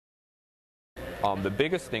The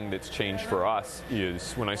biggest thing that's changed for us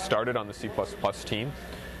is when I started on the C++ team,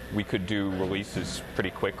 we could do releases pretty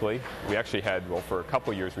quickly. We actually had, well, for a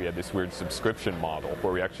couple of years we had this weird subscription model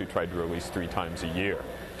where we actually tried to release 3 times a year.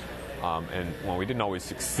 And well, we didn't always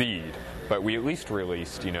succeed, but we at least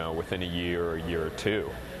released, within a year or 2.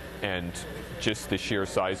 And just the sheer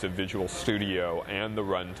size of Visual Studio and the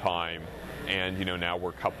runtime, and now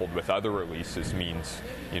we're coupled with other releases means,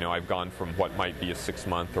 I've gone from what might be a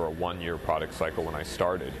 6-month or a 1-year product cycle when I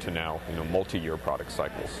started to now, multi-year product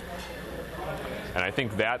cycles. And I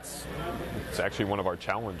think it's actually one of our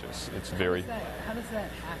challenges. It's very. How does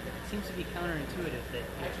that happen? It seems to be counterintuitive that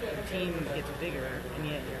your team gets bigger and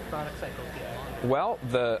yet your product cycles get longer.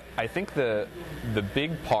 Well, I think the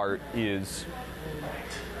big part is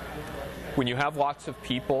when you have lots of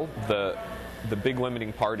people, the big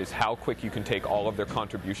limiting part is how quick you can take all of their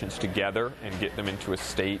contributions together and get them into a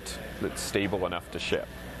state that's stable enough to ship.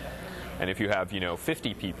 And if you have,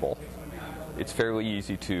 50 people, it's fairly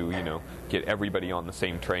easy to, get everybody on the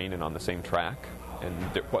same train and on the same track, and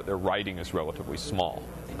what they're writing is relatively small.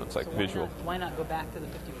 It's like visual. Why not go back to the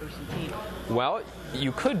 50-person team? Well,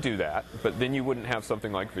 you could do that, but then you wouldn't have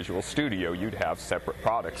something like Visual Studio. You'd have separate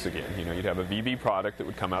products again. You'd have a VB product that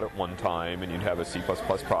would come out at one time, and you'd have a C++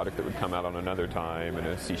 product that would come out on another time, and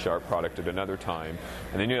a C# product at another time.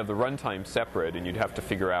 And then you'd have the runtime separate, and you'd have to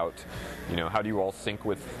figure out, how do you all sync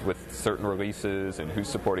with certain releases, and who's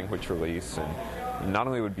supporting which release. And not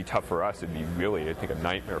only would it be tough for us, it'd be really, I think, a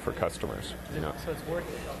nightmare for customers. So it's worth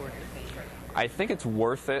it. It's worth it. I think it's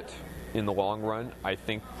worth it in the long run. I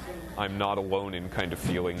think I'm not alone in kind of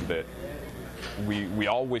feeling that we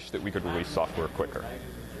all wish that we could release software quicker.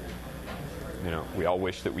 We all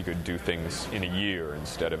wish that we could do things in a year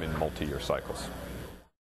instead of in multi-year cycles.